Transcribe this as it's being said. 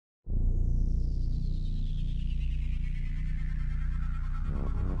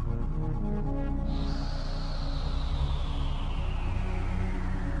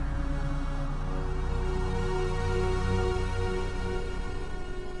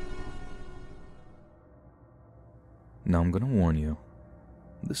Now I'm gonna warn you,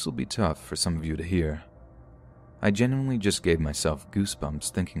 this will be tough for some of you to hear. I genuinely just gave myself goosebumps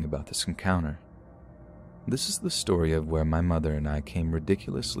thinking about this encounter. This is the story of where my mother and I came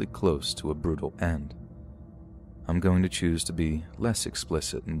ridiculously close to a brutal end. I'm going to choose to be less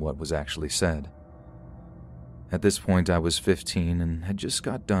explicit in what was actually said. At this point, I was 15 and had just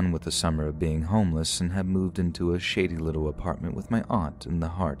got done with the summer of being homeless and had moved into a shady little apartment with my aunt in the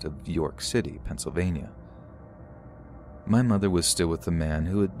heart of York City, Pennsylvania. My mother was still with the man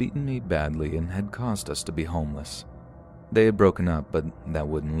who had beaten me badly and had caused us to be homeless. They had broken up, but that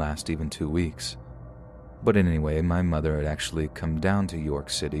wouldn't last even 2 weeks. But anyway, my mother had actually come down to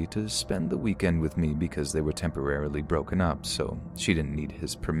York City to spend the weekend with me because they were temporarily broken up, so she didn't need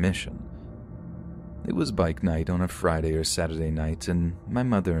his permission. It was bike night on a Friday or Saturday night, and my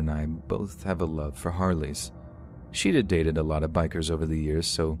mother and I both have a love for Harleys. She'd had dated a lot of bikers over the years,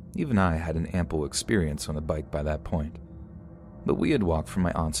 so even I had an ample experience on a bike by that point. But we had walked from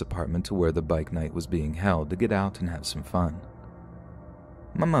my aunt's apartment to where the bike night was being held to get out and have some fun.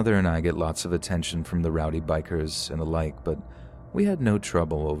 My mother and I get lots of attention from the rowdy bikers and the like, but we had no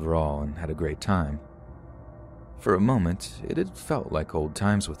trouble overall and had a great time. For a moment, it had felt like old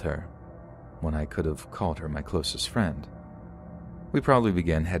times with her, when I could have called her my closest friend. We probably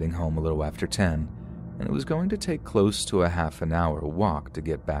began heading home a little after 10, and it was going to take close to a half an hour walk to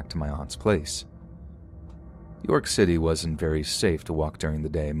get back to my aunt's place. York City wasn't very safe to walk during the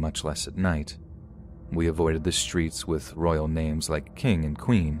day, much less at night. We avoided the streets with royal names like King and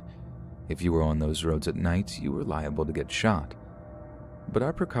Queen. If you were on those roads at night, you were liable to get shot. But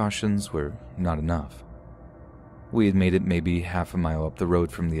our precautions were not enough. We had made it maybe half a mile up the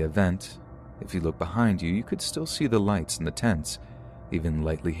road from the event. If you look behind you, you could still see the lights in the tents, even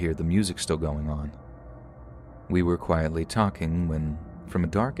lightly hear the music still going on. We were quietly talking when, from a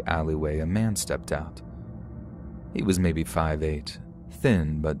dark alleyway, a man stepped out. He was maybe 5'8",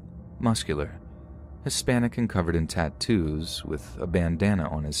 thin but muscular, Hispanic and covered in tattoos, with a bandana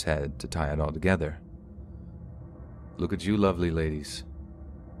on his head to tie it all together. "Look at you lovely ladies,"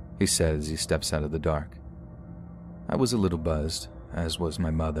 he said as he steps out of the dark. I was a little buzzed, as was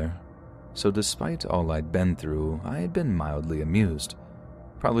my mother, so despite all I'd been through, I had been mildly amused,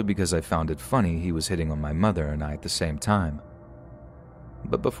 probably because I found it funny he was hitting on my mother and I at the same time.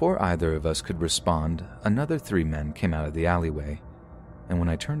 But before either of us could respond, another 3 men came out of the alleyway, and when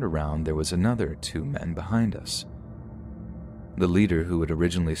I turned around, there was another 2 men behind us. The leader who had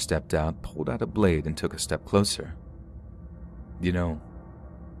originally stepped out pulled out a blade and took a step closer. "You know,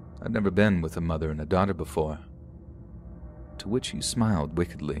 I'd never been with a mother and a daughter before." To which he smiled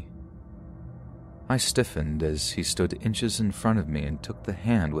wickedly. I stiffened as he stood inches in front of me and took the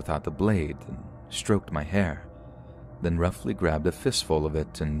hand without the blade and stroked my hair, then roughly grabbed a fistful of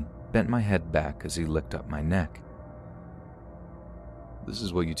it and bent my head back as he licked up my neck. "This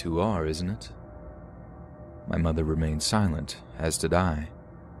is what you two are, isn't it?" My mother remained silent, as did I.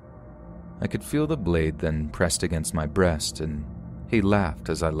 I could feel the blade then pressed against my breast, and he laughed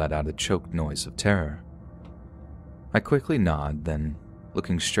as I let out a choked noise of terror. I quickly nodded, then,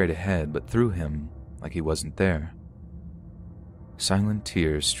 looking straight ahead but through him, like he wasn't there. Silent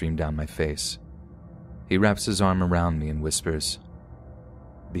tears streamed down my face. He wraps his arm around me and whispers,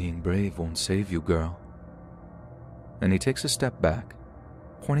 "Being brave won't save you, girl." And he takes a step back,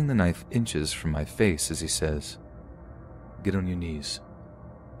 pointing the knife inches from my face as he says, "Get on your knees.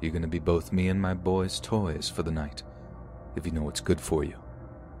 You're going to be both me and my boy's toys for the night, if you know what's good for you."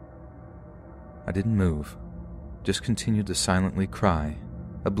 I didn't move, just continued to silently cry,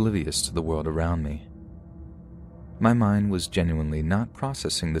 oblivious to the world around me. My mind was genuinely not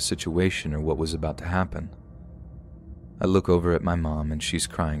processing the situation or what was about to happen. I look over at my mom and she's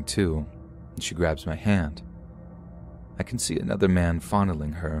crying too, and she grabs my hand. I can see another man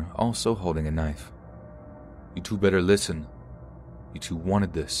fondling her, also holding a knife. "You two better listen. You two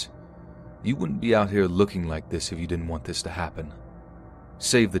wanted this. You wouldn't be out here looking like this if you didn't want this to happen.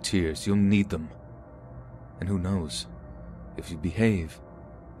 Save the tears, you'll need them. And who knows, if you behave,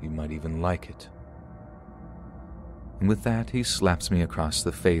 you might even like it." And with that, he slaps me across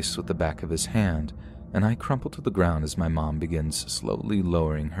the face with the back of his hand, and I crumple to the ground as my mom begins slowly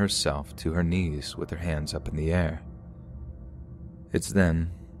lowering herself to her knees with her hands up in the air. It's then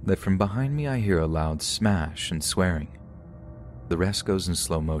that from behind me I hear a loud smash and swearing. The rest goes in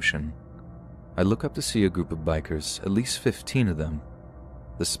slow motion. I look up to see a group of bikers, at least 15 of them.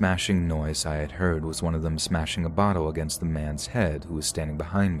 The smashing noise I had heard was one of them smashing a bottle against the man's head who was standing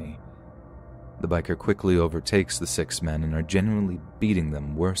behind me. The biker quickly overtakes the 6 men and are genuinely beating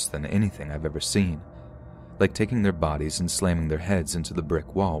them worse than anything I've ever seen. like taking their bodies and slamming their heads into the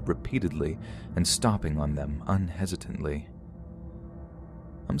brick wall repeatedly and stomping on them unhesitantly.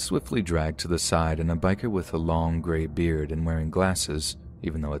 I'm swiftly dragged to the side, and a biker with a long gray beard and wearing glasses,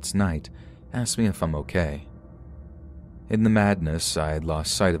 even though it's night, asks me if I'm okay. In the madness, I had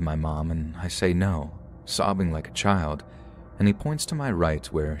lost sight of my mom, and I say no, sobbing like a child, and he points to my right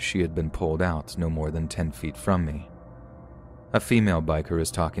where she had been pulled out no more than 10 feet from me. A female biker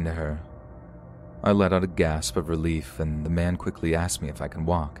is talking to her. I let out a gasp of relief, and the man quickly asks me if I can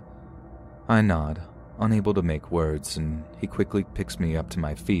walk. I nod, unable to make words, and he quickly picks me up to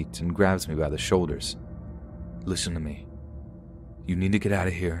my feet and grabs me by the shoulders. "Listen to me. You need to get out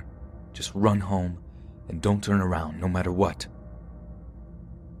of here. Just run home, and don't turn around no matter what."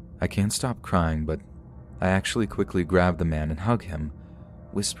 I can't stop crying, but I actually quickly grab the man and hug him,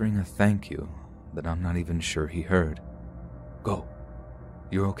 whispering a thank you that I'm not even sure he heard. "Go.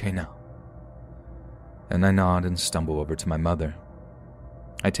 You're okay now." And I nod and stumble over to my mother.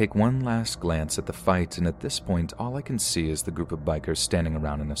 I take one last glance at the fight, and at this point all I can see is the group of bikers standing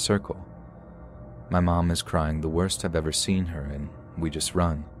around in a circle. My mom is crying the worst I've ever seen her, and we just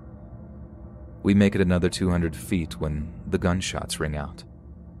run. We make it another 200 feet when the gunshots ring out.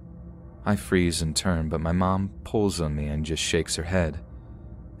 I freeze and turn, but my mom pulls on me and just shakes her head.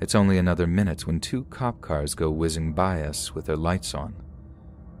 It's only another minute when 2 cop cars go whizzing by us with their lights on.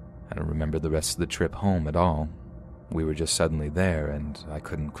 I don't remember the rest of the trip home at all. We were just suddenly there, and I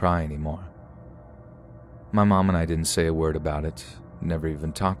couldn't cry anymore. My mom and I didn't say a word about it, never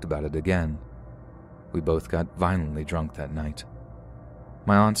even talked about it again. We both got violently drunk that night.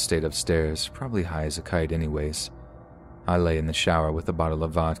 My aunt stayed upstairs, probably high as a kite anyways. I lay in the shower with a bottle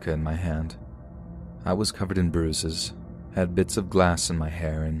of vodka in my hand. I was covered in bruises, had bits of glass in my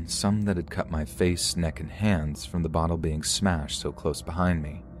hair, and some that had cut my face, neck, and hands from the bottle being smashed so close behind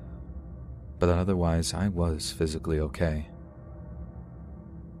me. But otherwise, I was physically okay.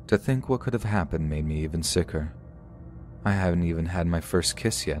 To think what could have happened made me even sicker. I hadn't even had my first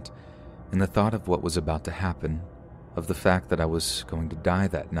kiss yet, and the thought of what was about to happen, of the fact that I was going to die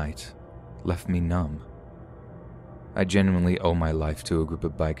that night, left me numb. I genuinely owe my life to a group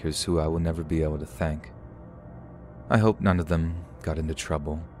of bikers who I will never be able to thank. I hope none of them got into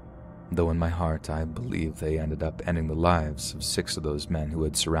trouble, though in my heart I believe they ended up ending the lives of 6 of those men who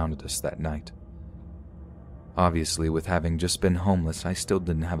had surrounded us that night. Obviously, with having just been homeless, I still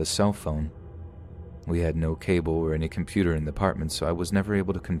didn't have a cell phone. We had no cable or any computer in the apartment, so I was never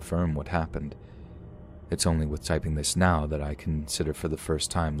able to confirm what happened. It's only with typing this now that I consider for the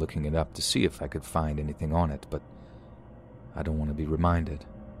first time looking it up to see if I could find anything on it, but I don't want to be reminded.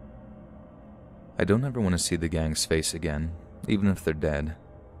 I don't ever want to see the gang's face again, even if they're dead.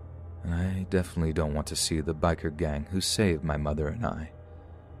 And I definitely don't want to see the biker gang who saved my mother and I,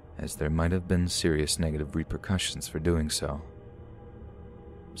 as there might have been serious negative repercussions for doing so.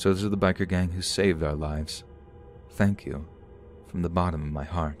 So those are the biker gang who saved our lives. Thank you, from the bottom of my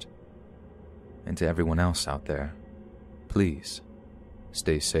heart. And to everyone else out there, please,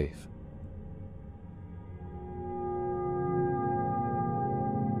 stay safe.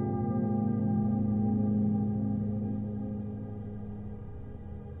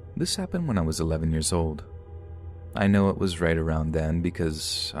 This happened when I was 11 years old. I know it was right around then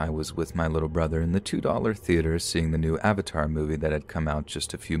because I was with my little brother in the $2 theater seeing the new Avatar movie that had come out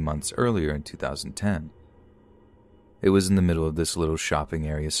just a few months earlier in 2010. It was in the middle of this little shopping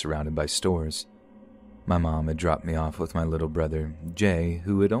area surrounded by stores. My mom had dropped me off with my little brother, Jay,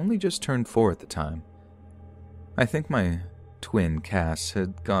 who had only just turned 4 at the time. I think my twin, Cass,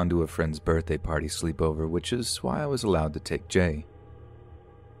 had gone to a friend's birthday party sleepover, which is why I was allowed to take Jay.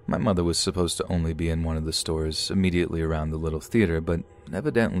 My mother was supposed to only be in one of the stores immediately around the little theater, but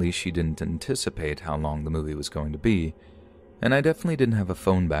evidently she didn't anticipate how long the movie was going to be, and I definitely didn't have a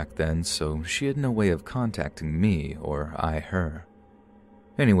phone back then, so she had no way of contacting me or I her.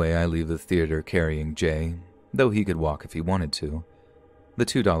 Anyway, I leave the theater carrying Jay, though he could walk if he wanted to. The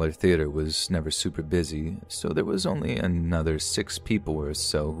 $2 theater was never super busy, so there was only another 6 people or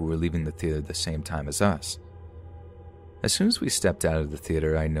so who were leaving the theater at the same time as us. As soon as we stepped out of the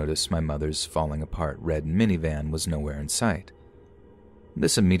theater, I noticed my mother's falling apart red minivan was nowhere in sight.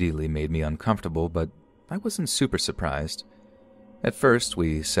 This immediately made me uncomfortable, but I wasn't super surprised. At first,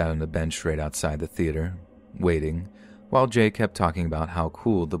 we sat on a bench right outside the theater, waiting, while Jay kept talking about how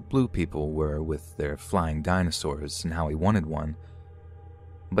cool the blue people were with their flying dinosaurs and how he wanted one.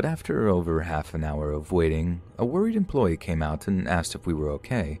 But after over half an hour of waiting, a worried employee came out and asked if we were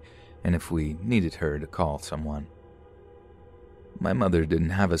okay, and if we needed her to call someone. My mother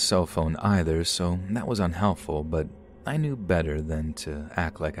didn't have a cell phone either, so that was unhelpful, but I knew better than to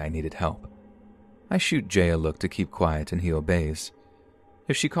act like I needed help. I shoot Jay a look to keep quiet and he obeys.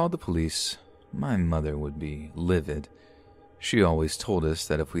 If she called the police, my mother would be livid. She always told us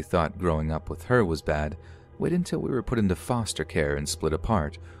that if we thought growing up with her was bad, wait until we were put into foster care and split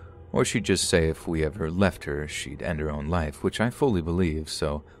apart, or she'd just say if we ever left her, she'd end her own life, which I fully believe,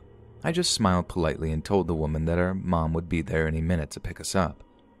 so I just smiled politely and told the woman that our mom would be there any minute to pick us up.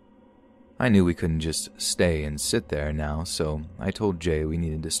 I knew we couldn't just stay and sit there now, so I told Jay we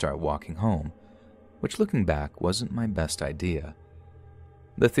needed to start walking home, which looking back wasn't my best idea.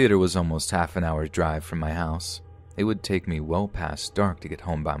 The theater was almost half an hour's drive from my house. It would take me well past dark to get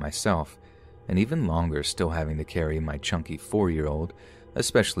home by myself, and even longer still having to carry my chunky 4-year-old,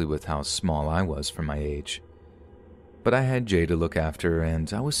 especially with how small I was for my age. But I had Jay to look after,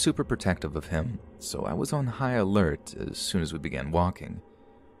 and I was super protective of him, so I was on high alert as soon as we began walking.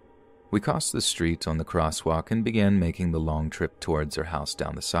 We crossed the street on the crosswalk and began making the long trip towards our house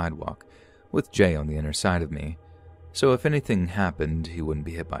down the sidewalk, with Jay on the inner side of me, so if anything happened, he wouldn't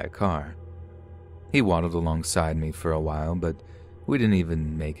be hit by a car. He waddled alongside me for a while, but we didn't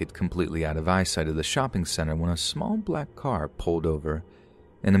even make it completely out of eyesight of the shopping center when a small black car pulled over,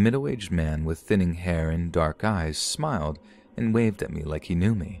 and a middle-aged man with thinning hair and dark eyes smiled and waved at me like he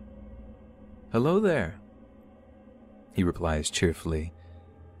knew me. "Hello there," he replies cheerfully,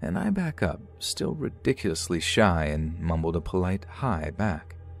 and I back up, still ridiculously shy, and mumbled a polite hi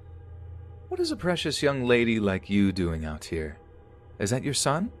back. "What is a precious young lady like you doing out here? Is that your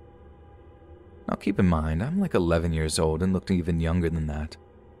son?" Now keep in mind, I'm like 11 years old and looked even younger than that.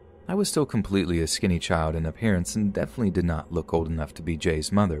 I was still completely a skinny child in appearance and definitely did not look old enough to be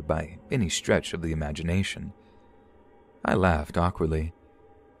Jay's mother by any stretch of the imagination. I laughed awkwardly.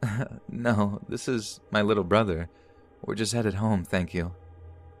 "No, this is my little brother. We're just headed home, thank you."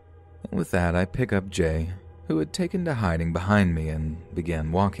 And with that, I pick up Jay, who had taken to hiding behind me, and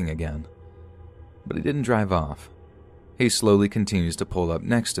began walking again. But he didn't drive off. He slowly continues to pull up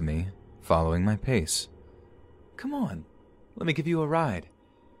next to me, following my pace. "Come on, let me give you a ride.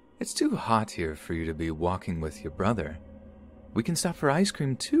 It's too hot here for you to be walking with your brother. We can stop for ice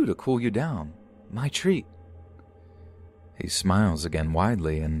cream too to cool you down. My treat." He smiles again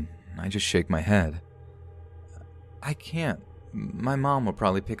widely, and I just shake my head. "I can't. My mom will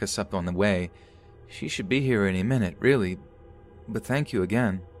probably pick us up on the way. She should be here any minute, really. But thank you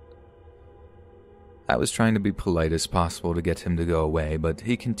again." I was trying to be polite as possible to get him to go away, but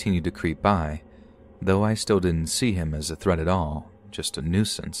he continued to creep by, though I still didn't see him as a threat at all, just a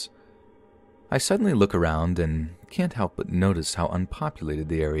nuisance. I suddenly look around and can't help but notice how unpopulated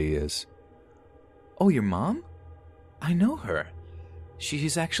the area is. "Oh, your mom? I know her.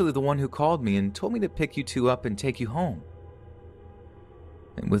 She's actually the one who called me and told me to pick you two up and take you home."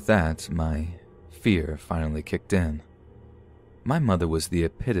 And with that, my fear finally kicked in. My mother was the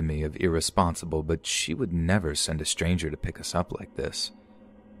epitome of irresponsible, but she would never send a stranger to pick us up like this.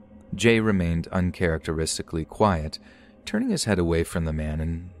 Jay remained uncharacteristically quiet, turning his head away from the man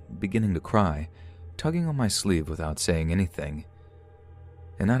and beginning to cry, tugging on my sleeve without saying anything.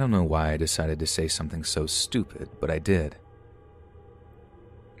 And I don't know why I decided to say something so stupid, but I did.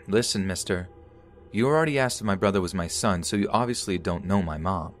 "Listen, mister, you already asked if my brother was my son, so you obviously don't know my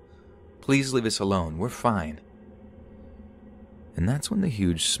mom. Please leave us alone, we're fine." And that's when the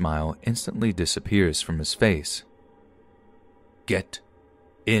huge smile instantly disappears from his face. "Get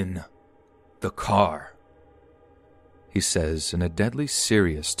in the car," he says in a deadly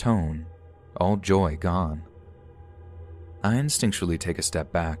serious tone, all joy gone. I instinctually take a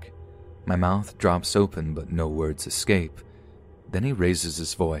step back. My mouth drops open, but no words escape. Then he raises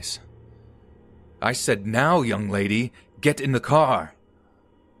his voice. "I said now, young lady, get in the car."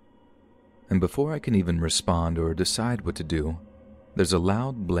 And before I can even respond or decide what to do, there's a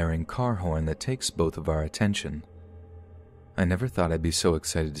loud, blaring car horn that takes both of our attention. I never thought I'd be so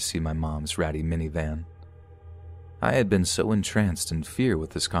excited to see my mom's ratty minivan. I had been so entranced in fear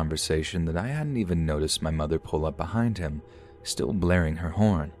with this conversation that I hadn't even noticed my mother pull up behind him, still blaring her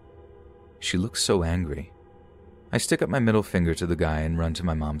horn. She looked so angry. I stick up my middle finger to the guy and run to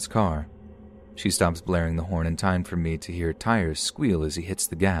my mom's car. She stops blaring the horn in time for me to hear tires squeal as he hits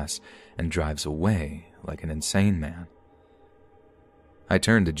the gas and drives away like an insane man. I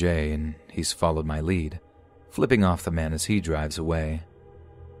turn to Jay, and he's followed my lead, flipping off the man as he drives away.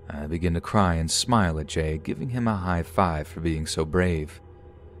 I begin to cry and smile at Jay, giving him a high five for being so brave.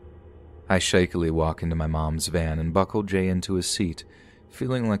 I shakily walk into my mom's van and buckle Jay into his seat,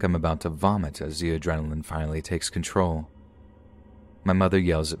 feeling like I'm about to vomit as the adrenaline finally takes control. My mother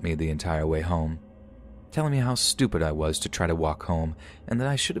yells at me the entire way home, telling me how stupid I was to try to walk home and that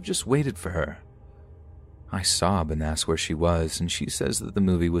I should have just waited for her. I sob and ask where she was, and she says that the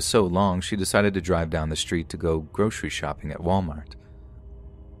movie was so long she decided to drive down the street to go grocery shopping at Walmart.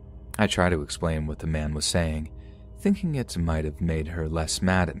 I try to explain what the man was saying, thinking it might have made her less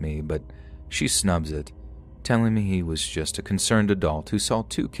mad at me, but she snubs it, telling me he was just a concerned adult who saw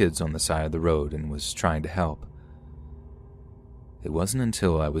two kids on the side of the road and was trying to help. It wasn't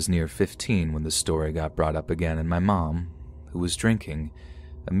until I was near 15 when the story got brought up again, and my mom, who was drinking,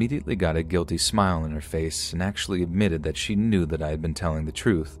 immediately got a guilty smile on her face and actually admitted that she knew that I had been telling the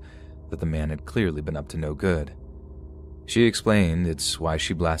truth, that the man had clearly been up to no good. She explained it's why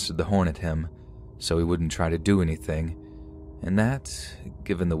she blasted the horn at him, so he wouldn't try to do anything, and that,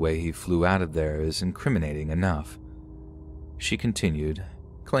 given the way he flew out of there, is incriminating enough. She continued,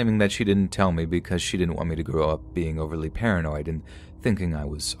 claiming that she didn't tell me because she didn't want me to grow up being overly paranoid and thinking I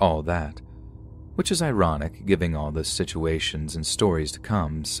was all that, which is ironic given all the situations and stories to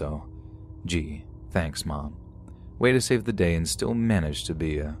come, so gee, thanks, Mom. Way to save the day and still manage to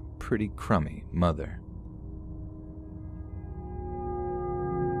be a pretty crummy mother.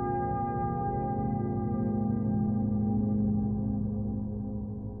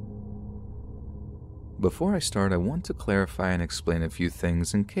 Before I start, I want to clarify and explain a few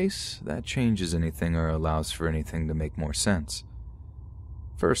things in case that changes anything or allows for anything to make more sense.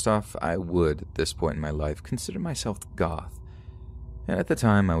 First off, I would, at this point in my life, consider myself goth, and at the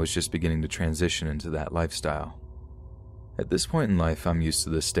time I was just beginning to transition into that lifestyle. At this point in life, I'm used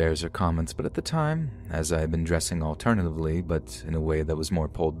to the stares or comments, but at the time, as I had been dressing alternatively but in a way that was more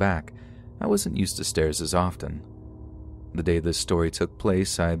pulled back, I wasn't used to stares as often. The day this story took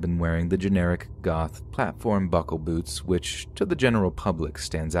place, I had been wearing the generic goth platform buckle boots, which to the general public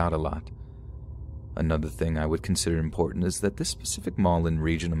stands out a lot. Another thing I would consider important is that this specific mall and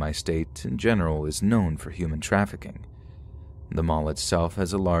region of my state in general is known for human trafficking. The mall itself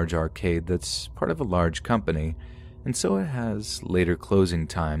has a large arcade that's part of a large company, and so it has later closing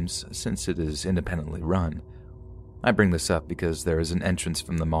times since it is independently run. I bring this up because there is an entrance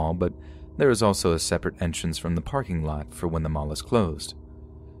from the mall, but there is also a separate entrance from the parking lot for when the mall is closed.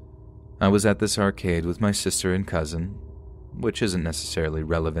 I was at this arcade with my sister and cousin, which isn't necessarily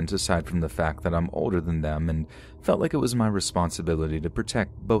relevant aside from the fact that I'm older than them and felt like it was my responsibility to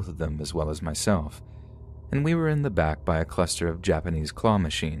protect both of them as well as myself, and we were in the back by a cluster of Japanese claw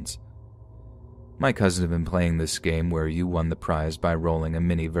machines. My cousin had been playing this game where you won the prize by rolling a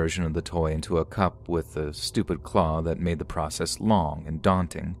mini version of the toy into a cup with a stupid claw that made the process long and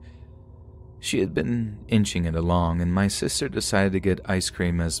daunting. She had been inching it along, and my sister decided to get ice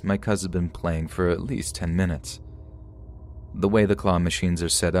cream as my cousin had been playing for at least 10 minutes. The way the claw machines are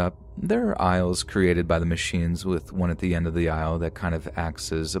set up, there are aisles created by the machines with one at the end of the aisle that kind of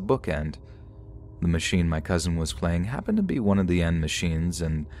acts as a bookend. The machine my cousin was playing happened to be one of the end machines,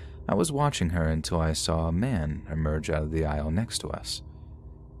 and I was watching her until I saw a man emerge out of the aisle next to us.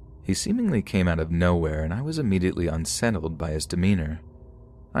 He seemingly came out of nowhere, and I was immediately unsettled by his demeanor.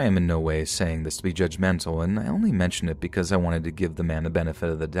 I am in no way saying this to be judgmental, and I only mention it because I wanted to give the man the benefit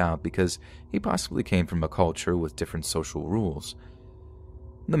of the doubt because he possibly came from a culture with different social rules.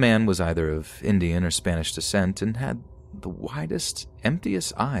 The man was either of Indian or Spanish descent and had the widest,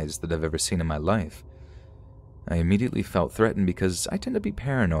 emptiest eyes that I've ever seen in my life. I immediately felt threatened because I tend to be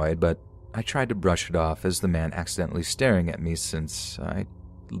paranoid, but I tried to brush it off as the man accidentally staring at me since I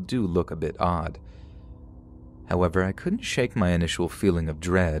do look a bit odd. However, I couldn't shake my initial feeling of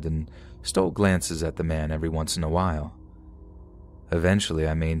dread and stole glances at the man every once in a while. Eventually,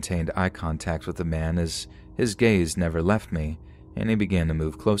 I maintained eye contact with the man as his gaze never left me, and he began to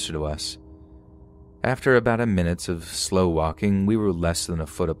move closer to us. After about a minute of slow walking, we were less than a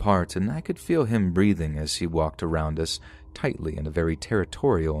foot apart, and I could feel him breathing as he walked around us tightly in a very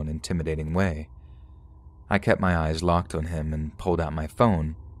territorial and intimidating way. I kept my eyes locked on him and pulled out my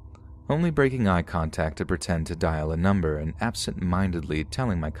phone, only breaking eye contact to pretend to dial a number and absent-mindedly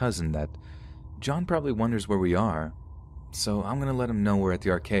telling my cousin that John probably wonders where we are, so I'm going to let him know we're at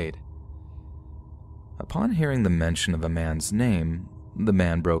the arcade. Upon hearing the mention of a man's name, the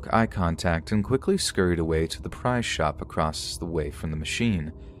man broke eye contact and quickly scurried away to the prize shop across the way from the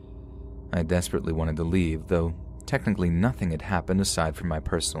machine. I desperately wanted to leave, though technically nothing had happened aside from my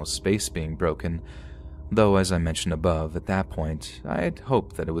personal space being broken, though, as I mentioned above, at that point, I had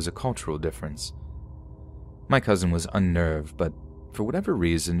hoped that it was a cultural difference. My cousin was unnerved, but for whatever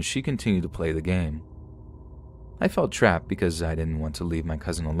reason, she continued to play the game. I felt trapped because I didn't want to leave my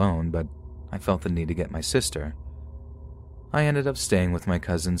cousin alone, but I felt the need to get my sister. I ended up staying with my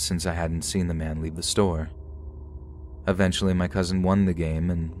cousin since I hadn't seen the man leave the store. Eventually, my cousin won the game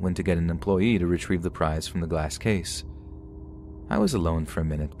and went to get an employee to retrieve the prize from the glass case. I was alone for a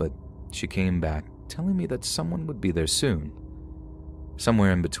minute, but she came back telling me that someone would be there soon.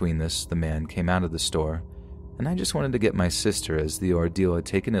 Somewhere in between this, the man came out of the store, and I just wanted to get my sister as the ordeal had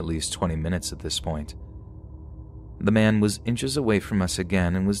taken at least 20 minutes at this point. The man was inches away from us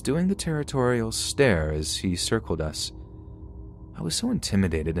again and was doing the territorial stare as he circled us. I was so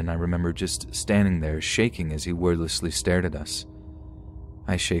intimidated, and I remember just standing there shaking as he wordlessly stared at us.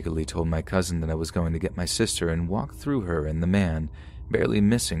 I shakily told my cousin that I was going to get my sister and walked through her and the man, barely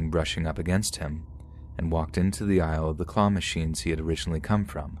missing brushing up against him, and walked into the aisle of the claw machines he had originally come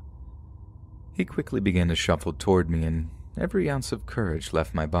from. He quickly began to shuffle toward me, and every ounce of courage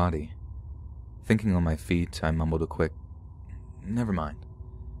left my body. Thinking on my feet, I mumbled a quick, "Never mind,"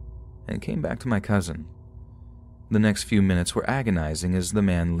 and came back to my cousin. The next few minutes were agonizing as the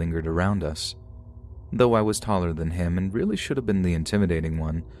man lingered around us. Though I was taller than him and really should have been the intimidating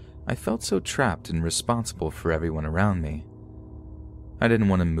one, I felt so trapped and responsible for everyone around me. I didn't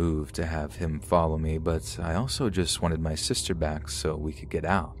want to move to have him follow me, but I also just wanted my sister back so we could get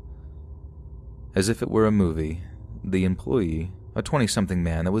out. As if it were a movie, the employee, a 20-something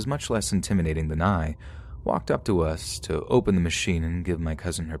man that was much less intimidating than I, walked up to us to open the machine and give my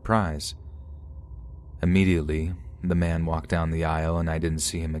cousin her prize. Immediately, the man walked down the aisle and I didn't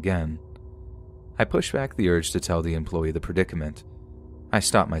see him again. I pushed back the urge to tell the employee the predicament. I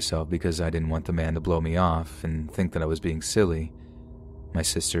stopped myself because I didn't want the man to blow me off and think that I was being silly. My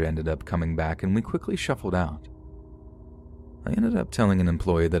sister ended up coming back and we quickly shuffled out. I ended up telling an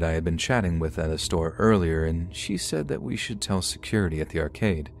employee that I had been chatting with at a store earlier, and she said that we should tell security at the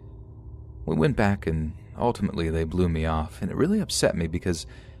arcade. We went back and ultimately they blew me off, and it really upset me because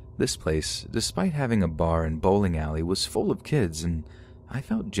this place, despite having a bar and bowling alley, was full of kids, and I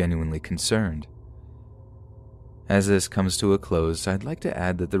felt genuinely concerned. As this comes to a close, I'd like to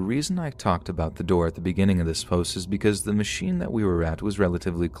add that the reason I talked about the door at the beginning of this post is because the machine that we were at was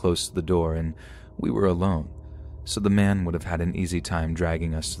relatively close to the door and we were alone, so the man would have had an easy time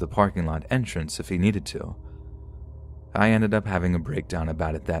dragging us to the parking lot entrance if he needed to. I ended up having a breakdown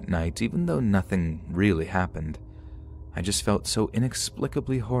about it that night, even though nothing really happened. I just felt so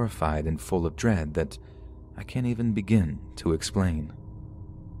inexplicably horrified and full of dread that I can't even begin to explain.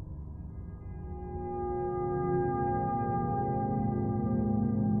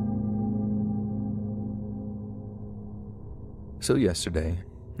 So yesterday,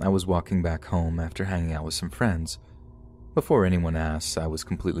 I was walking back home after hanging out with some friends. Before anyone asks, I was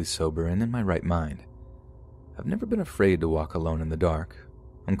completely sober and in my right mind. I've never been afraid to walk alone in the dark.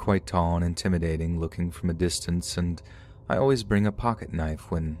 I'm quite tall and intimidating looking from a distance, and I always bring a pocket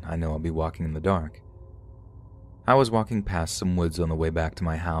knife when I know I'll be walking in the dark. I was walking past some woods on the way back to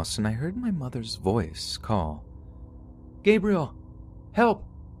my house, and I heard my mother's voice call, "Gabriel, help!"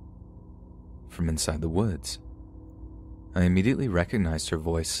 from inside the woods. I immediately recognized her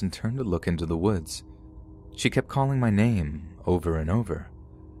voice and turned to look into the woods. She kept calling my name over and over.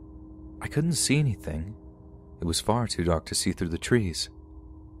 I couldn't see anything. It was far too dark to see through the trees.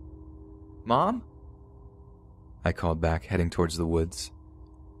 "Mom?" I called back, heading towards the woods.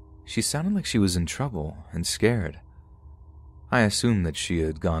 She sounded like she was in trouble and scared. I assumed that she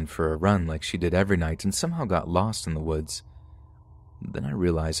had gone for a run like she did every night and somehow got lost in the woods. Then I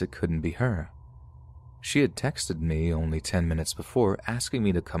realized it couldn't be her. She had texted me only 10 minutes before asking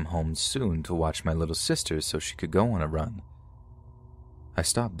me to come home soon to watch my little sister so she could go on a run. I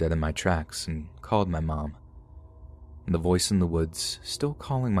stopped dead in my tracks and called my mom. The voice in the woods still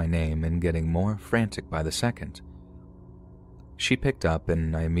calling my name and getting more frantic by the second. She picked up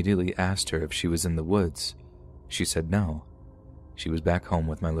and I immediately asked her if she was in the woods. She said no. She was back home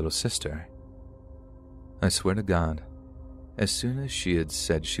with my little sister. I swear to God, as soon as she had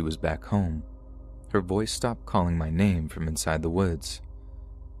said she was back home, her voice stopped calling my name from inside the woods.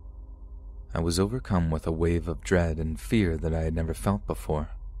 I was overcome with a wave of dread and fear that I had never felt before.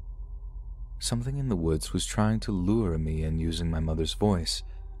 Something in the woods was trying to lure me in using my mother's voice,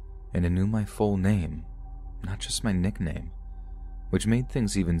 and it knew my full name, not just my nickname, which made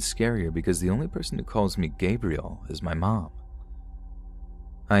things even scarier because the only person who calls me Gabriel is my mom.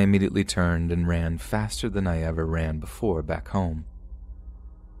 I immediately turned and ran faster than I ever ran before back home.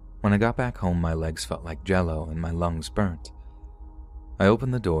 When I got back home, my legs felt like jello and my lungs burnt. I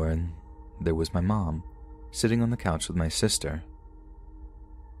opened the door and there was my mom, sitting on the couch with my sister.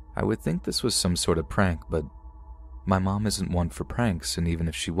 I would think this was some sort of prank, but my mom isn't one for pranks, and even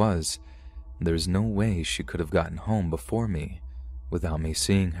if she was, there's no way she could have gotten home before me without me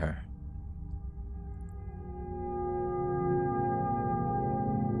seeing her.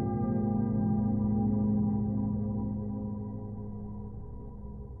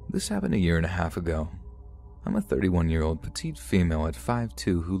 This happened a year and a half ago. I'm a 31-year-old petite female at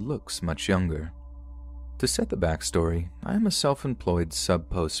 5'2" who looks much younger. To set the backstory, I am a self-employed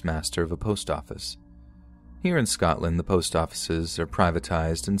sub-postmaster of a post office. Here in Scotland, the post offices are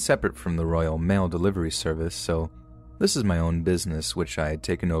privatized and separate from the Royal Mail Delivery Service, so this is my own business which I had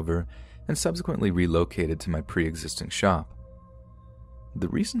taken over and subsequently relocated to my pre-existing shop. The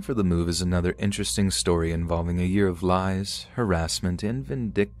reason for the move is another interesting story involving a year of lies, harassment, and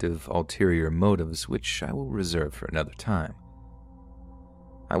vindictive ulterior motives which I will reserve for another time.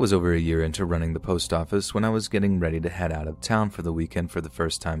 I was over a year into running the post office when I was getting ready to head out of town for the weekend for the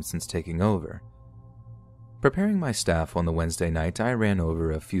first time since taking over. Preparing my staff on the Wednesday night, I ran over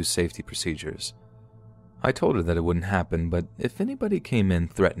a few safety procedures. I told her that it wouldn't happen, but if anybody came in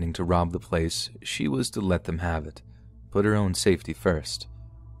threatening to rob the place, she was to let them have it. Put her own safety first.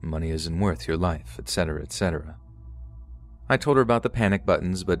 Money isn't worth your life, etc., etc. I told her about the panic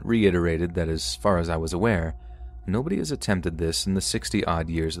buttons, but reiterated that as far as I was aware, nobody has attempted this in the 60-odd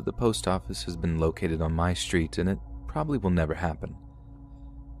years that the post office has been located on my street, and it probably will never happen.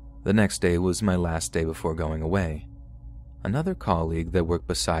 The next day was my last day before going away. Another colleague that worked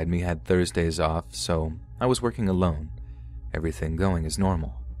beside me had Thursdays off, so I was working alone, everything going as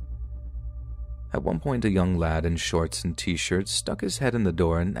normal. At one point, a young lad in shorts and t-shirts stuck his head in the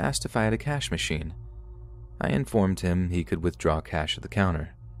door and asked if I had a cash machine. I informed him he could withdraw cash at the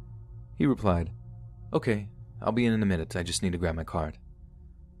counter. He replied, "Okay, I'll be in a minute, I just need to grab my card."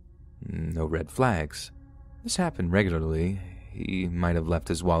 No red flags. This happened regularly. He might have left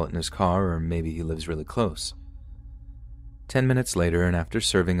his wallet in his car, or maybe he lives really close. 10 minutes later, and after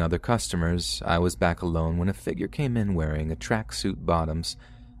serving other customers, I was back alone when a figure came in wearing a tracksuit bottoms,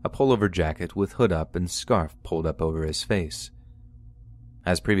 a pullover jacket with hood up and scarf pulled up over his face.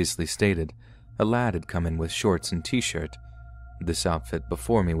 As previously stated, a lad had come in with shorts and t-shirt. This outfit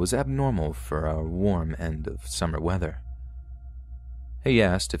before me was abnormal for our warm end of summer weather. He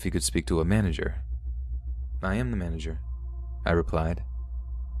asked if he could speak to a manager. "I am the manager," I replied.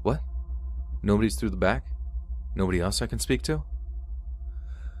 "What? Nobody's through the back? Nobody else I can speak to?"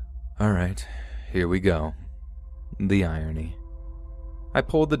 All right, here we go. The irony. I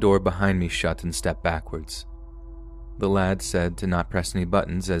pulled the door behind me shut and stepped backwards. The lad said to not press any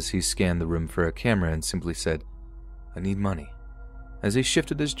buttons as he scanned the room for a camera and simply said, "I need money," as he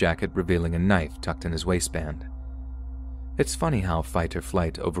shifted his jacket, revealing a knife tucked in his waistband. It's funny how fight or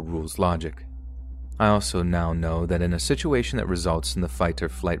flight overrules logic. I also now know that in a situation that results in the fight or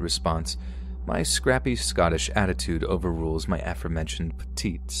flight response, my scrappy Scottish attitude overrules my aforementioned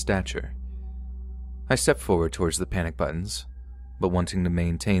petite stature. I stepped forward towards the panic buttons, but wanting to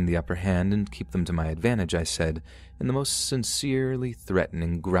maintain the upper hand and keep them to my advantage, I said, in the most sincerely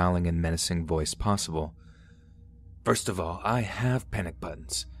threatening, growling, and menacing voice possible, "First of all, I have panic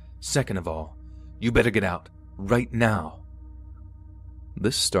buttons. Second of all, you better get out, right now."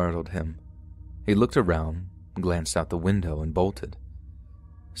 This startled him. He looked around, glanced out the window, and bolted.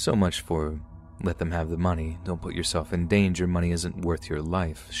 So much for let them have the money, don't put yourself in danger, money isn't worth your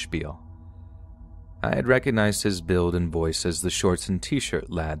life spiel. I had recognized his build and voice as the shorts and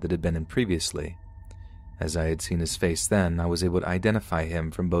t-shirt lad that had been in previously. As I had seen his face then, I was able to identify him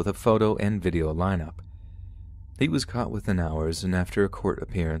from both a photo and video lineup. He was caught within hours, and after a court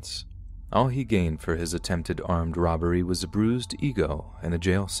appearance, all he gained for his attempted armed robbery was a bruised ego and a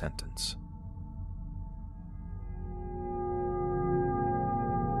jail sentence.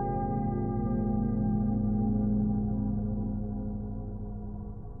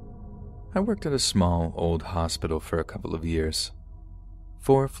 I worked at a small, old hospital for a couple of years.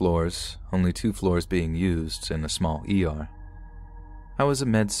 4 floors, only 2 floors being used, and a small ER. I was a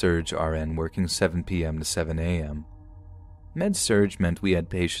med-surg RN working 7 p.m. to 7 a.m. Med-surg meant we had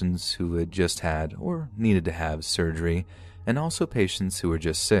patients who had just had or needed to have surgery, and also patients who were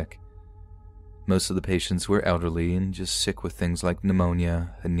just sick. Most of the patients were elderly and just sick with things like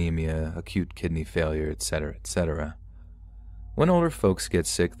pneumonia, anemia, acute kidney failure, etc., etc. When older folks get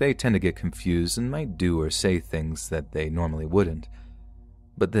sick, they tend to get confused and might do or say things that they normally wouldn't.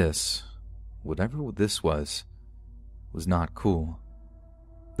 But this, whatever this was not cool.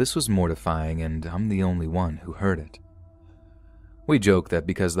 This was mortifying, and I'm the only one who heard it. We joke that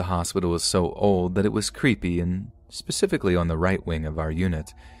because the hospital was so old that it was creepy, and specifically on the right wing of our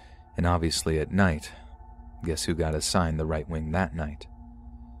unit, and obviously at night. Guess who got assigned the right wing that night?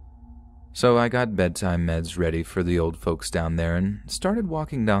 So I got bedtime meds ready for the old folks down there and started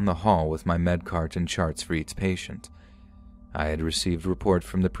walking down the hall with my med cart and charts for each patient. I had received report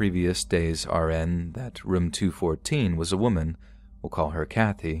from the previous day's RN that room 214 was a woman, we'll call her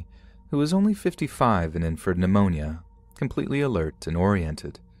Kathy, who was only 55 and in for pneumonia, completely alert and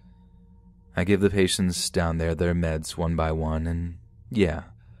oriented. I give the patients down there their meds one by one, and yeah,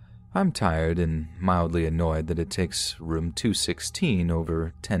 I'm tired and mildly annoyed that it takes room 216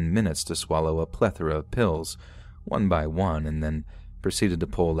 over 10 minutes to swallow a plethora of pills, one by one, and then proceeded to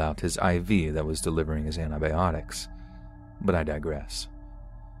pull out his IV that was delivering his antibiotics. But I digress.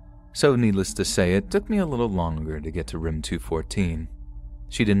 So needless to say, it took me a little longer to get to room 214.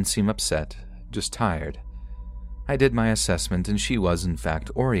 She didn't seem upset, just tired. I did my assessment and she was in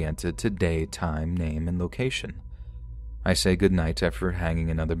fact oriented to day, time, name, and location. I say goodnight after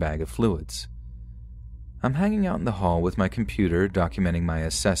hanging another bag of fluids. I'm hanging out in the hall with my computer documenting my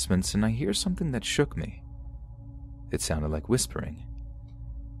assessments and I hear something that shook me. It sounded like whispering.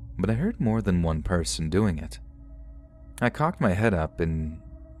 But I heard more than one person doing it. I cocked my head up and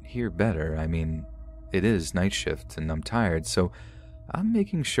hear better. I mean, it is night shift and I'm tired, so I'm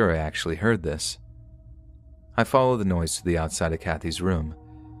making sure I actually heard this. I follow the noise to the outside of Kathy's room,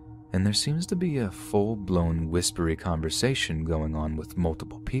 and there seems to be a full-blown whispery conversation going on with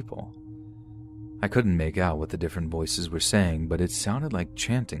multiple people. I couldn't make out what the different voices were saying, but it sounded like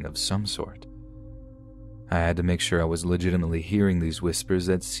chanting of some sort. I had to make sure I was legitimately hearing these whispers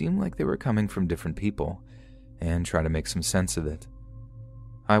that seemed like they were coming from different people, and try to make some sense of it.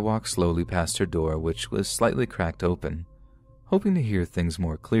 I walked slowly past her door, which was slightly cracked open, hoping to hear things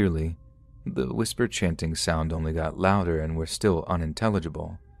more clearly. The whisper chanting sound only got louder and were still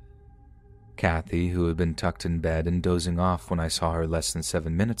unintelligible. Kathy, who had been tucked in bed and dozing off when I saw her less than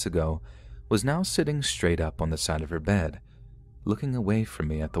 7 minutes ago, was now sitting straight up on the side of her bed, looking away from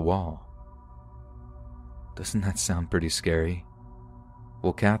me at the wall. Doesn't that sound pretty scary?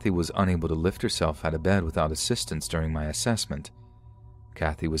 Well, Kathy was unable to lift herself out of bed without assistance during my assessment.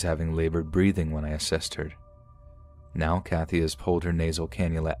 Kathy was having labored breathing when I assessed her. Now Kathy has pulled her nasal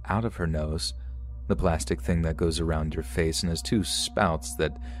cannula out of her nose, the plastic thing that goes around your face and has 2 spouts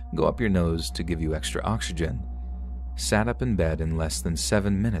that go up your nose to give you extra oxygen, sat up in bed in less than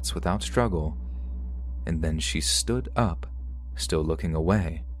 7 minutes without struggle, and then she stood up, still looking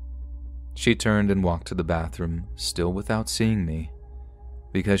away. She turned and walked to the bathroom, still without seeing me.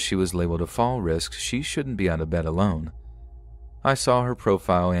 Because she was labeled a fall risk, she shouldn't be out of bed alone. I saw her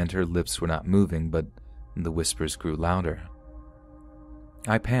profile and her lips were not moving, but the whispers grew louder.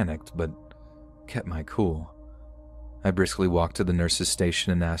 I panicked, but kept my cool. I briskly walked to the nurse's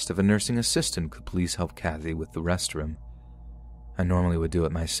station and asked if a nursing assistant could please help Kathy with the restroom. I normally would do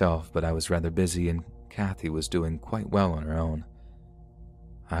it myself, but I was rather busy and Kathy was doing quite well on her own.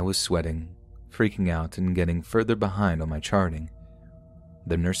 I was sweating, freaking out, and getting further behind on my charting.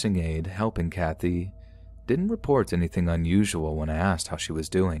 The nursing aide helping Kathy didn't report anything unusual when I asked how she was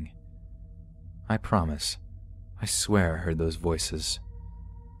doing. I promise, I swear I heard those voices.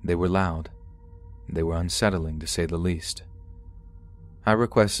 They were loud. They were unsettling, to say the least. I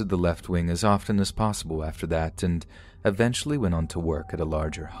requested the left wing as often as possible after that and eventually went on to work at a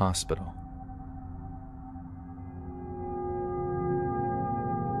larger hospital.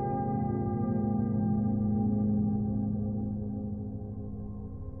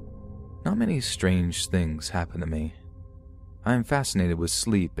 Not many strange things happen to me. I am fascinated with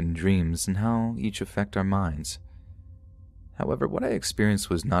sleep and dreams and how each affect our minds. However, what I experienced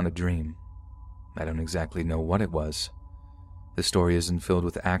was not a dream. I don't exactly know what it was. The story isn't filled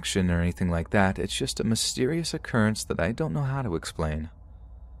with action or anything like that, it's just a mysterious occurrence that I don't know how to explain.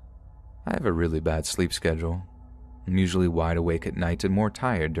 I have a really bad sleep schedule. I'm usually wide awake at night and more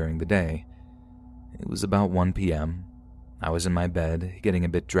tired during the day. It was about 1 p.m. I was in my bed, getting a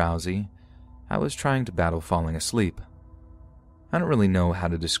bit drowsy. I was trying to battle falling asleep. I don't really know how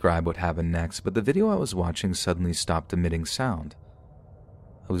to describe what happened next, but the video I was watching suddenly stopped emitting sound.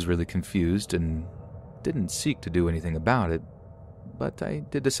 I was really confused and didn't seek to do anything about it, but I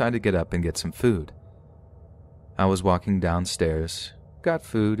did decide to get up and get some food. I was walking downstairs, got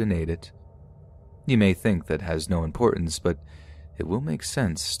food and ate it. You may think that has no importance, but it will make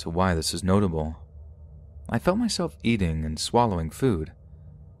sense to why this is notable. I felt myself eating and swallowing food.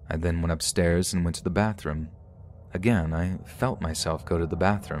 I then went upstairs and went to the bathroom. Again, I felt myself go to the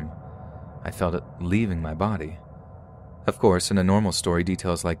bathroom. I felt it leaving my body. Of course, in a normal story,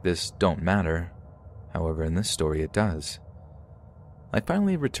 details like this don't matter. However, in this story, it does. I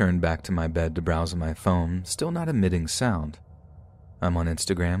finally returned back to my bed to browse on my phone, still not emitting sound. I'm on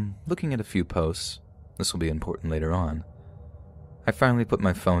Instagram, looking at a few posts. This will be important later on. I finally put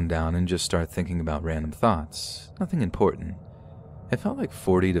my phone down and just started thinking about random thoughts. Nothing important. It felt like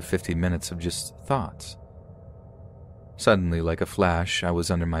 40 to 50 minutes of just thoughts. Suddenly, like a flash, I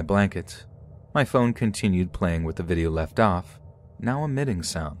was under my blanket. My phone continued playing where the video left off, now emitting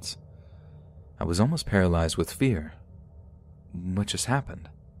sounds. I was almost paralyzed with fear. What just happened?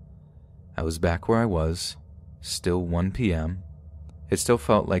 I was back where I was, still 1 p.m., It still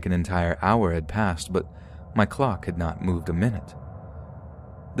felt like an entire hour had passed, but my clock had not moved a minute.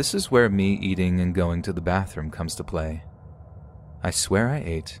 This is where me eating and going to the bathroom comes to play. I swear I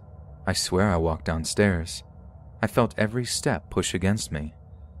ate. I swear I walked downstairs. I felt every step push against me.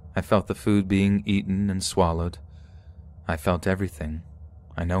 I felt the food being eaten and swallowed. I felt everything.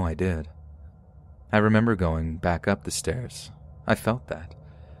 I know I did. I remember going back up the stairs. I felt that.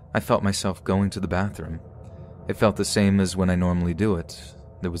 I felt myself going to the bathroom. It felt the same as when I normally do it.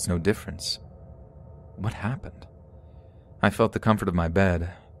 There was no difference. What happened? I felt the comfort of my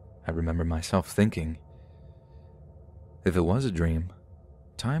bed. I remember myself thinking, if it was a dream,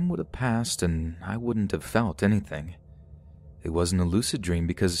 time would have passed and I wouldn't have felt anything. It wasn't a lucid dream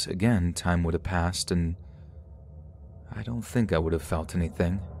because, again, time would have passed and I don't think I would have felt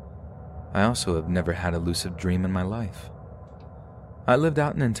anything. I also have never had a lucid dream in my life. I lived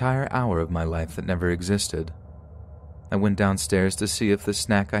out an entire hour of my life that never existed. I went downstairs to see if the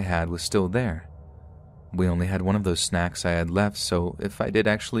snack I had was still there. We only had one of those snacks I had left, so if I did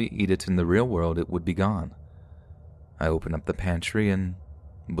actually eat it in the real world, it would be gone. I opened up the pantry and,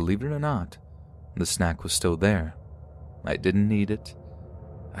 believe it or not, the snack was still there. I didn't eat it.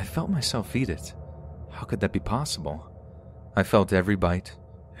 I felt myself eat it. How could that be possible? I felt every bite.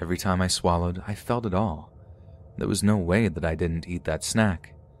 Every time I swallowed, I felt it all. There was no way that I didn't eat that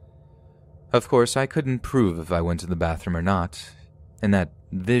snack. Of course, I couldn't prove if I went to the bathroom or not. In that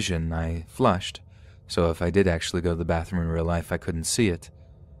vision, I flushed, so if I did actually go to the bathroom in real life, I couldn't see it.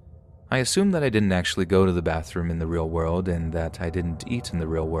 I assumed that I didn't actually go to the bathroom in the real world and that I didn't eat in the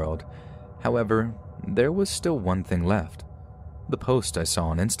real world. However, there was still one thing left: the post I saw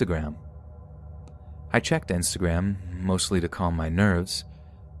on Instagram. I checked Instagram, mostly to calm my nerves.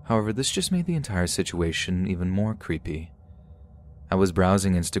 However, this just made the entire situation even more creepy. I was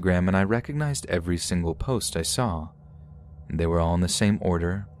browsing Instagram and I recognized every single post I saw. They were all in the same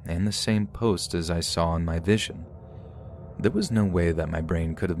order and the same post as I saw in my vision. There was no way that my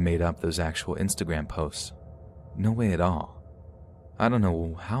brain could have made up those actual Instagram posts. No way at all. I don't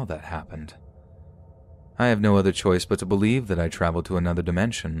know how that happened. I have no other choice but to believe that I traveled to another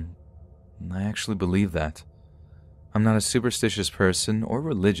dimension. I actually believe that. I'm not a superstitious person or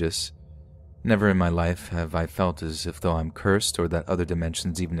religious. Never in my life have I felt as if though I'm cursed or that other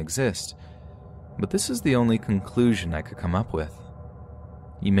dimensions even exist. But this is the only conclusion I could come up with.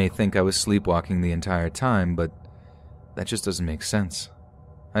 You may think I was sleepwalking the entire time, but that just doesn't make sense.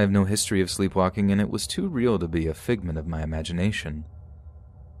 I have no history of sleepwalking and it was too real to be a figment of my imagination.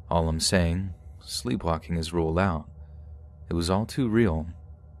 All I'm saying, sleepwalking is ruled out. It was all too real.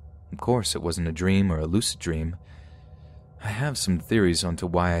 Of course, it wasn't a dream or a lucid dream. I have some theories onto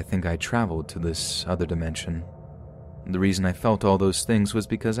why I think I traveled to this other dimension. The reason I felt all those things was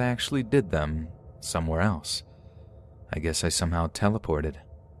because I actually did them somewhere else. I guess I somehow teleported.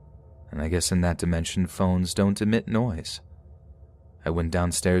 And I guess in that dimension, phones don't emit noise. I went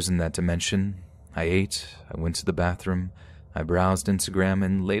downstairs in that dimension. I ate. I went to the bathroom. I browsed Instagram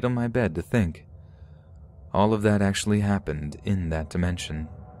and laid on my bed to think. All of that actually happened in that dimension.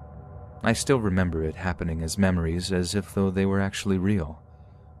 I still remember it happening as memories as if though they were actually real,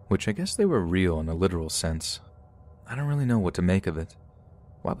 which I guess they were real in a literal sense. I don't really know what to make of it.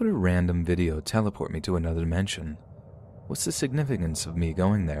 Why would a random video teleport me to another dimension? What's the significance of me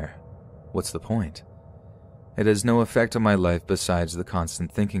going there? What's the point? It has no effect on my life besides the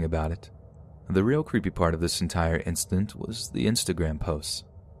constant thinking about it. The real creepy part of this entire incident was the Instagram posts.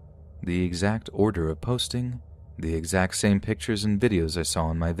 The exact order of posting, the exact same pictures and videos I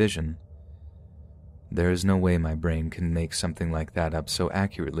saw in my vision. There is no way my brain can make something like that up so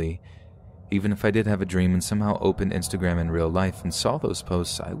accurately. Even if I did have a dream and somehow opened Instagram in real life and saw those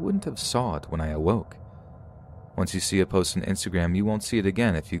posts, I wouldn't have saw it when I awoke. Once you see a post on Instagram, you won't see it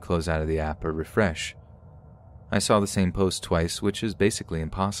again if you close out of the app or refresh. I saw the same post twice, which is basically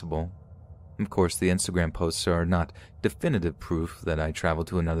impossible. Of course, the Instagram posts are not definitive proof that I traveled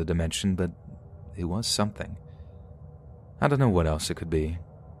to another dimension, but it was something. I don't know what else it could be.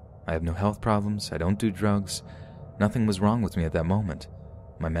 I have no health problems, I don't do drugs, nothing was wrong with me at that moment.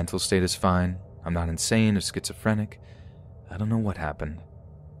 My mental state is fine, I'm not insane or schizophrenic. I don't know what happened.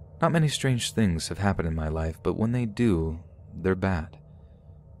 Not many strange things have happened in my life, but when they do, they're bad.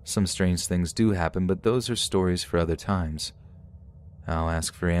 Some strange things do happen, but those are stories for other times. I'll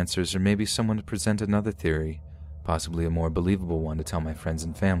ask for answers or maybe someone to present another theory, possibly a more believable one to tell my friends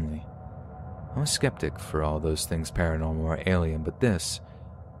and family. I'm a skeptic for all those things paranormal or alien, but this,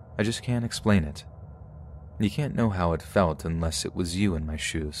 I just can't explain it. You can't know how it felt unless it was you in my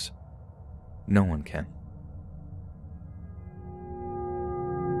shoes. No one can.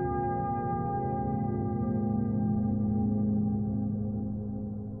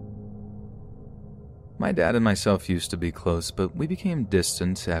 My dad and myself used to be close, but we became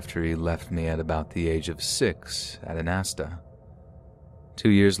distant after he left me at about the age of 6 at Anasta. 2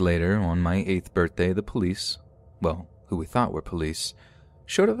 years later, on my 8th birthday, the police, well, who we thought were police,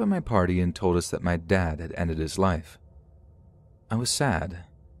 showed up at my party and told us that my dad had ended his life. I was sad,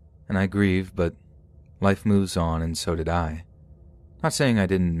 and I grieved, but life moves on, and so did I. Not saying I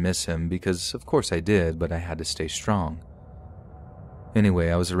didn't miss him, because of course I did, but I had to stay strong. Anyway,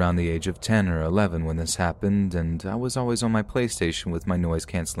 I was around the age of 10 or 11 when this happened, and I was always on my PlayStation with my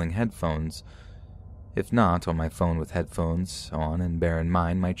noise-canceling headphones. If not, on my phone with headphones on, and bear in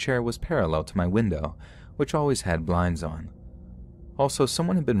mind my chair was parallel to my window, which always had blinds on. Also,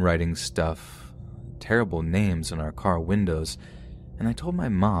 someone had been writing stuff, terrible names on our car windows, and I told my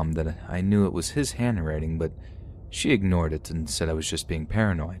mom that I knew it was his handwriting, but she ignored it and said I was just being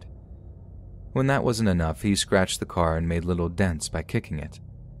paranoid. When that wasn't enough, he scratched the car and made little dents by kicking it.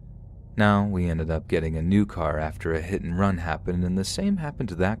 Now, we ended up getting a new car after a hit and run happened, and the same happened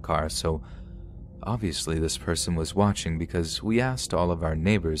to that car, so obviously this person was watching because we asked all of our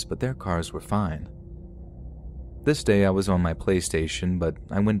neighbors, but their cars were fine. This day I was on my PlayStation, but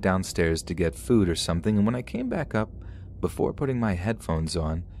I went downstairs to get food or something, and when I came back up, before putting my headphones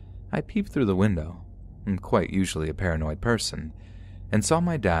on, I peeped through the window. I'm quite usually a paranoid person, and saw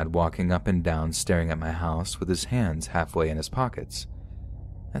my dad walking up and down staring at my house with his hands halfway in his pockets.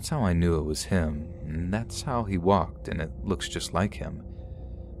 That's how I knew it was him, and that's how he walked, and it looks just like him.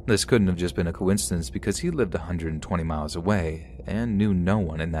 This couldn't have just been a coincidence because he lived 120 miles away and knew no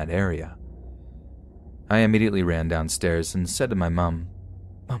one in that area. I immediately ran downstairs and said to my mom,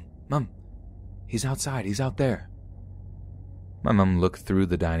 Mom, he's outside, he's out there." My mom looked through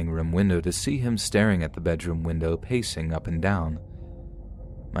the dining room window to see him staring at the bedroom window, pacing up and down.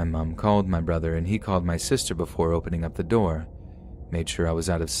 My mom called my brother and he called my sister before opening up the door, made sure I was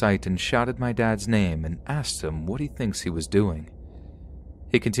out of sight, and shouted my dad's name and asked him what he thinks he was doing.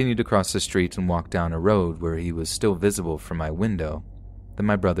 He continued to cross the street and walk down a road where he was still visible from my window. Then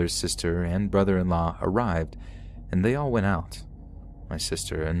my brother's sister and brother-in-law arrived, and they all went out. My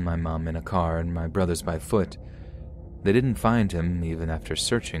sister and my mom in a car and my brothers by foot. They didn't find him even after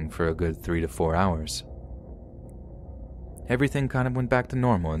searching for a good 3 to 4 hours. Everything kind of went back to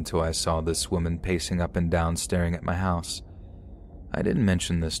normal until I saw this woman pacing up and down staring at my house. I didn't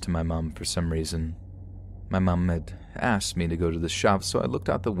mention this to my mom for some reason. My mom had asked me to go to the shop, so I looked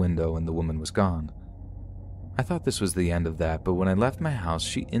out the window and the woman was gone. I thought this was the end of that, but when I left my house,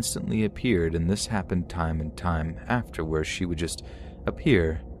 she instantly appeared, and this happened time and time after, where she would just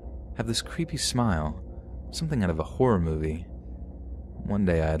appear, have this creepy smile, something out of a horror movie. One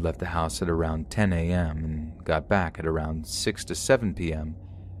day I had left the house at around 10 a.m. and got back at around 6 to 7 p.m.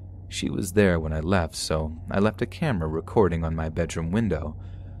 She was there when I left, so I left a camera recording on my bedroom window,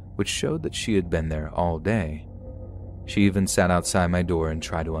 which showed that she had been there all day. She even sat outside my door and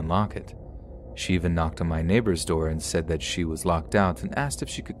tried to unlock it. She even knocked on my neighbor's door and said that she was locked out and asked if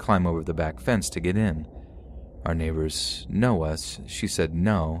she could climb over the back fence to get in. Our neighbors know us. She said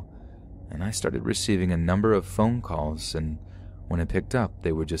no, and I started receiving a number of phone calls, and when I picked up,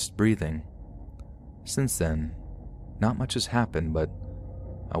 they were just breathing. Since then, not much has happened, but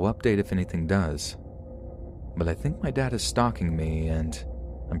I'll update if anything does. But I think my dad is stalking me, and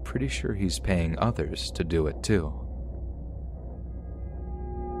I'm pretty sure he's paying others to do it too.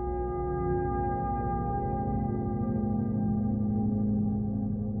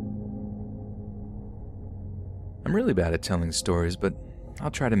 I'm really bad at telling stories, but I'll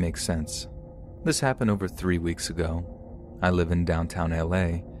try to make sense. This happened over 3 weeks ago. I live in downtown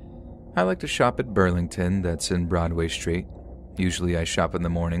LA. I like to shop at Burlington, that's in Broadway Street. Usually I shop in the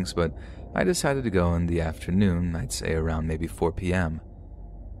mornings, but I decided to go in the afternoon, I'd say around maybe 4 p.m.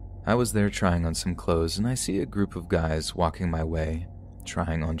 I was there trying on some clothes, and I see a group of guys walking my way,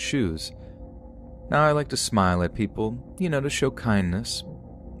 trying on shoes. Now I like to smile at people, to show kindness.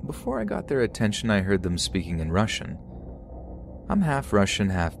 Before I got their attention, I heard them speaking in Russian. I'm half Russian,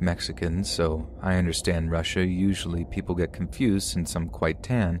 half Mexican, so I understand Russia. Usually people get confused since I'm quite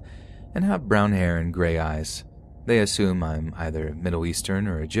tan and have brown hair and gray eyes. They assume I'm either Middle Eastern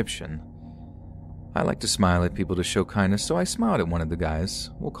or Egyptian. I like to smile at people to show kindness, so I smiled at one of the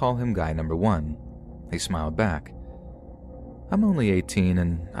guys. We'll call him guy number 1. He smiled back. I'm only 18,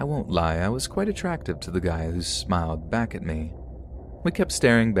 and I won't lie, I was quite attractive to the guy who smiled back at me. We kept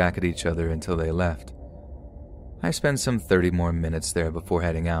staring back at each other until they left. I spent some 30 more minutes there before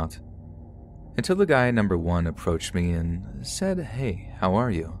heading out, until the guy number 1 approached me and said, "Hey, how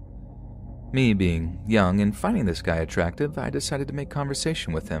are you?" Me being young and finding this guy attractive, I decided to make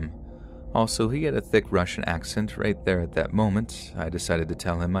conversation with him. Also, he had a thick Russian accent right there at that moment. I decided to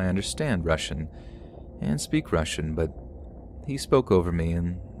tell him I understand Russian, and speak Russian, but he spoke over me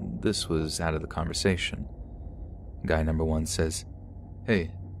and this was out of the conversation. Guy number 1 says,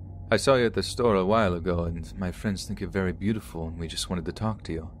 "Hey, I saw you at the store a while ago and my friends think you're very beautiful and we just wanted to talk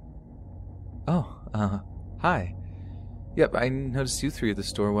to you." "Oh, hi. Yep, I noticed you three at the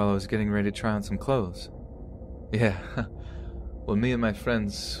store while I was getting ready to try on some clothes." "Yeah, well, me and my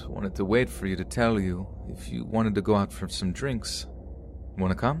friends wanted to wait for you to tell you if you wanted to go out for some drinks.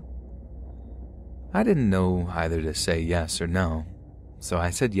 Want to come?" I didn't know either to say yes or no, so I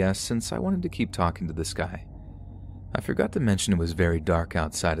said yes since I wanted to keep talking to this guy. I forgot to mention it was very dark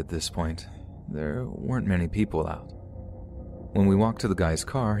outside at this point. There weren't many people out. When we walked to the guy's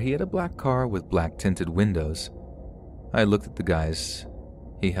car, he had a black car with black tinted windows. I looked at the guys.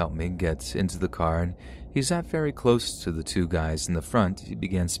 He helped me get into the car and he sat very close to the two guys in the front. He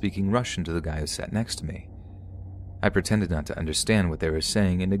began speaking Russian to the guy who sat next to me. I pretended not to understand what they were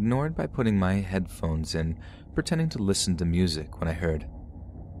saying and ignored by putting my headphones in, pretending to listen to music when I heard,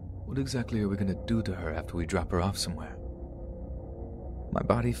 "What exactly are we going to do to her after we drop her off somewhere?" My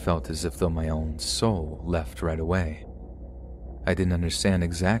body felt as if though my own soul left right away. I didn't understand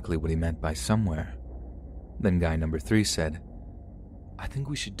exactly what he meant by somewhere. Then guy number 3 said, "I think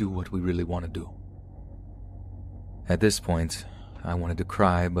we should do what we really want to do." At this point, I wanted to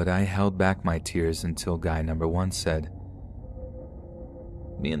cry, but I held back my tears until guy number 1 said,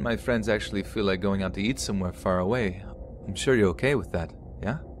 "Me and my friends actually feel like going out to eat somewhere far away. I'm sure you're okay with that,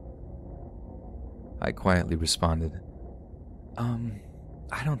 yeah?" I quietly responded,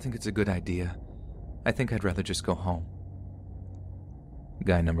 I don't think it's a good idea. I think I'd rather just go home."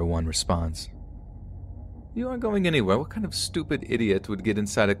 Guy number 1 responds, "You aren't going anywhere. What kind of stupid idiot would get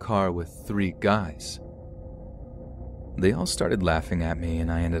inside a car with 3 guys?" They all started laughing at me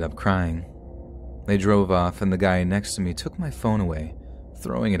and I ended up crying. They drove off and the guy next to me took my phone away,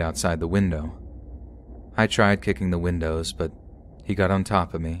 throwing it outside the window. I tried kicking the windows, but he got on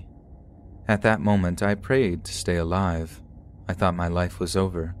top of me. At that moment, I prayed to stay alive. I thought my life was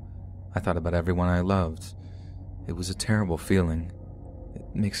over. I thought about everyone I loved. It was a terrible feeling. It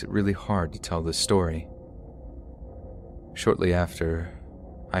makes it really hard to tell this story. Shortly after,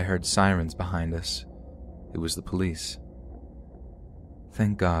 I heard sirens behind us. It was the police.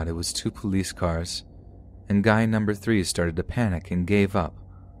 Thank God it was 2 police cars, and guy number 3 started to panic and gave up,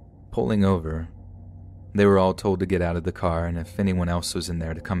 pulling over. They were all told to get out of the car and if anyone else was in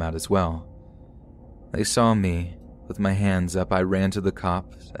there to come out as well. They saw me. With my hands up, I ran to the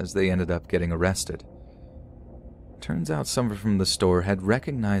cops as they ended up getting arrested. Turns out someone from the store had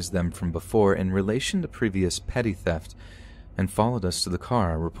recognized them from before in relation to previous petty theft and followed us to the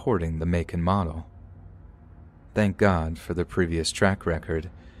car reporting the make and model. Thank God for their previous track record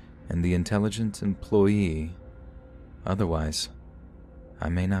and the intelligent employee. Otherwise, I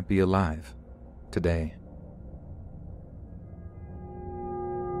may not be alive today.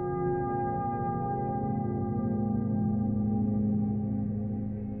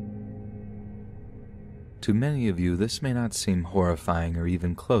 To many of you, this may not seem horrifying or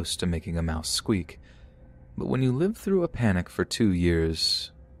even close to making a mouse squeak, but when you live through a panic for 2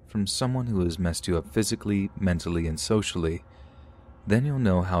 years from someone who has messed you up physically, mentally, and socially, then you'll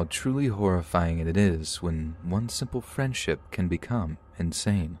know how truly horrifying it is when one simple friendship can become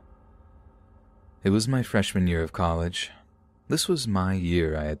insane. It was my freshman year of college. This was my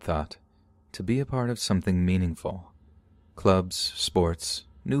year, I had thought, to be a part of something meaningful. Clubs, sports,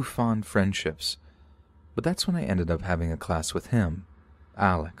 new fond friendships. But that's when I ended up having a class with him,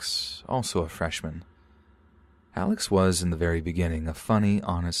 Alex, also a freshman. Alex was, in the very beginning, a funny,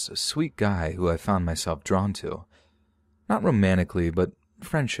 honest, sweet guy who I found myself drawn to. Not romantically, but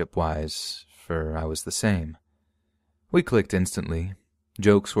friendship-wise, for I was the same. We clicked instantly.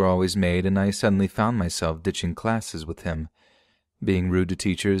 Jokes were always made, and I suddenly found myself ditching classes with him, being rude to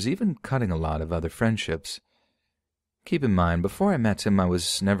teachers, even cutting a lot of other friendships. Keep in mind, before I met him, I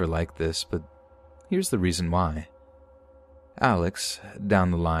was never like this, but here's the reason why. Alex,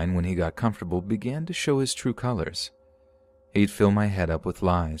 down the line when he got comfortable, began to show his true colors. He'd fill my head up with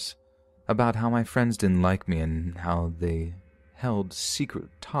lies about how my friends didn't like me and how they held secret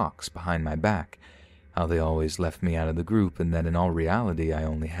talks behind my back, how they always left me out of the group and that in all reality I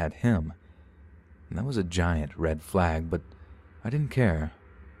only had him. And that was a giant red flag, but I didn't care.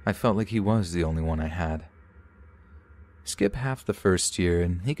 I felt like he was the only one I had. Skip half the first year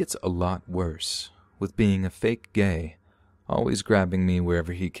and he gets a lot worse, with being a fake gay, always grabbing me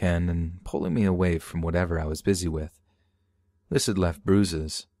wherever he can and pulling me away from whatever I was busy with. This had left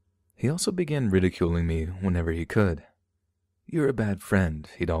bruises. He also began ridiculing me whenever he could. "You're a bad friend,"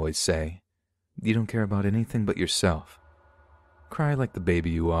 he'd always say. "You don't care about anything but yourself. Cry like the baby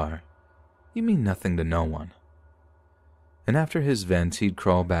you are." You mean nothing to no one." And after his vent, he'd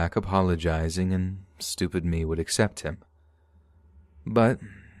crawl back apologizing, and stupid me would accept him. But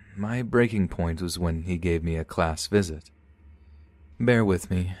my breaking point was when he gave me a class visit. Bear with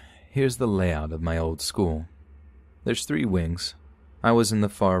me. Here's the layout of my old school. There's 3 wings. I was in the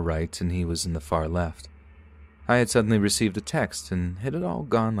far right and he was in the far left. I had suddenly received a text and it had all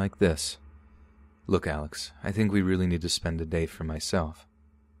gone like this. "Look, Alex, I think we really need to spend a day for myself."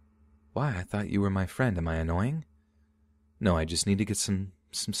 "Why, I thought you were my friend. Am I annoying?" "No, I just need to get some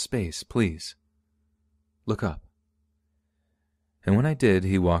space, please. Look up." And when I did,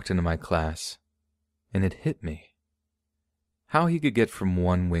 he walked into my class, and it hit me. How he could get from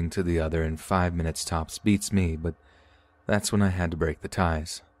one wing to the other in 5 minutes tops beats me, but that's when I had to break the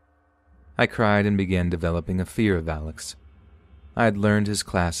ties. I cried and began developing a fear of Alex. I had learned his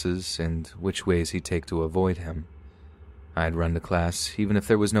classes and which ways he'd take to avoid him. I had run to class even if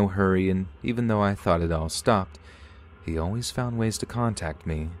there was no hurry, and even though I thought it all stopped, he always found ways to contact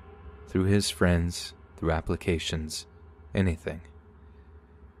me, through his friends, through applications, anything.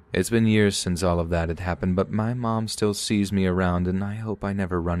 It's been years since all of that had happened, but my mom still sees me around, and I hope I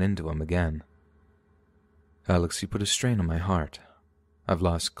never run into him again. Alex, you put a strain on my heart. I've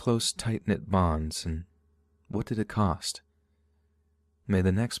lost close, tight-knit bonds, and what did it cost? May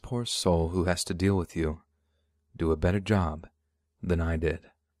the next poor soul who has to deal with you do a better job than I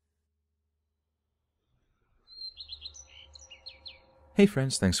did. Hey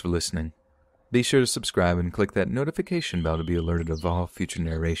friends, thanks for listening. Be sure to subscribe and click that notification bell to be alerted of all future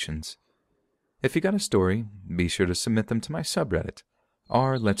narrations. If you got a story, be sure to submit them to my subreddit,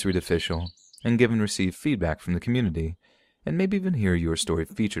 r/letsreadofficial, and give and receive feedback from the community, and maybe even hear your story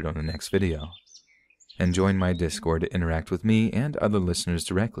featured on the next video. And join my Discord to interact with me and other listeners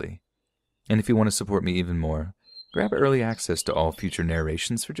directly. And if you want to support me even more, grab early access to all future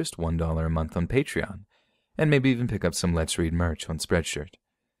narrations for just $1 a month on Patreon, and maybe even pick up some Let's Read merch on Spreadshirt.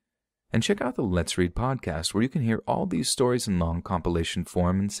 And check out the Let's Read podcast, where you can hear all these stories in long compilation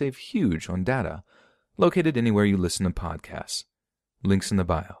form and save huge on data, located anywhere you listen to podcasts. Links in the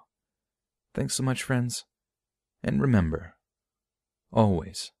bio. Thanks so much, friends. And remember,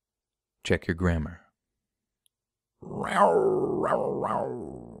 always check your grammar. Row, row, row.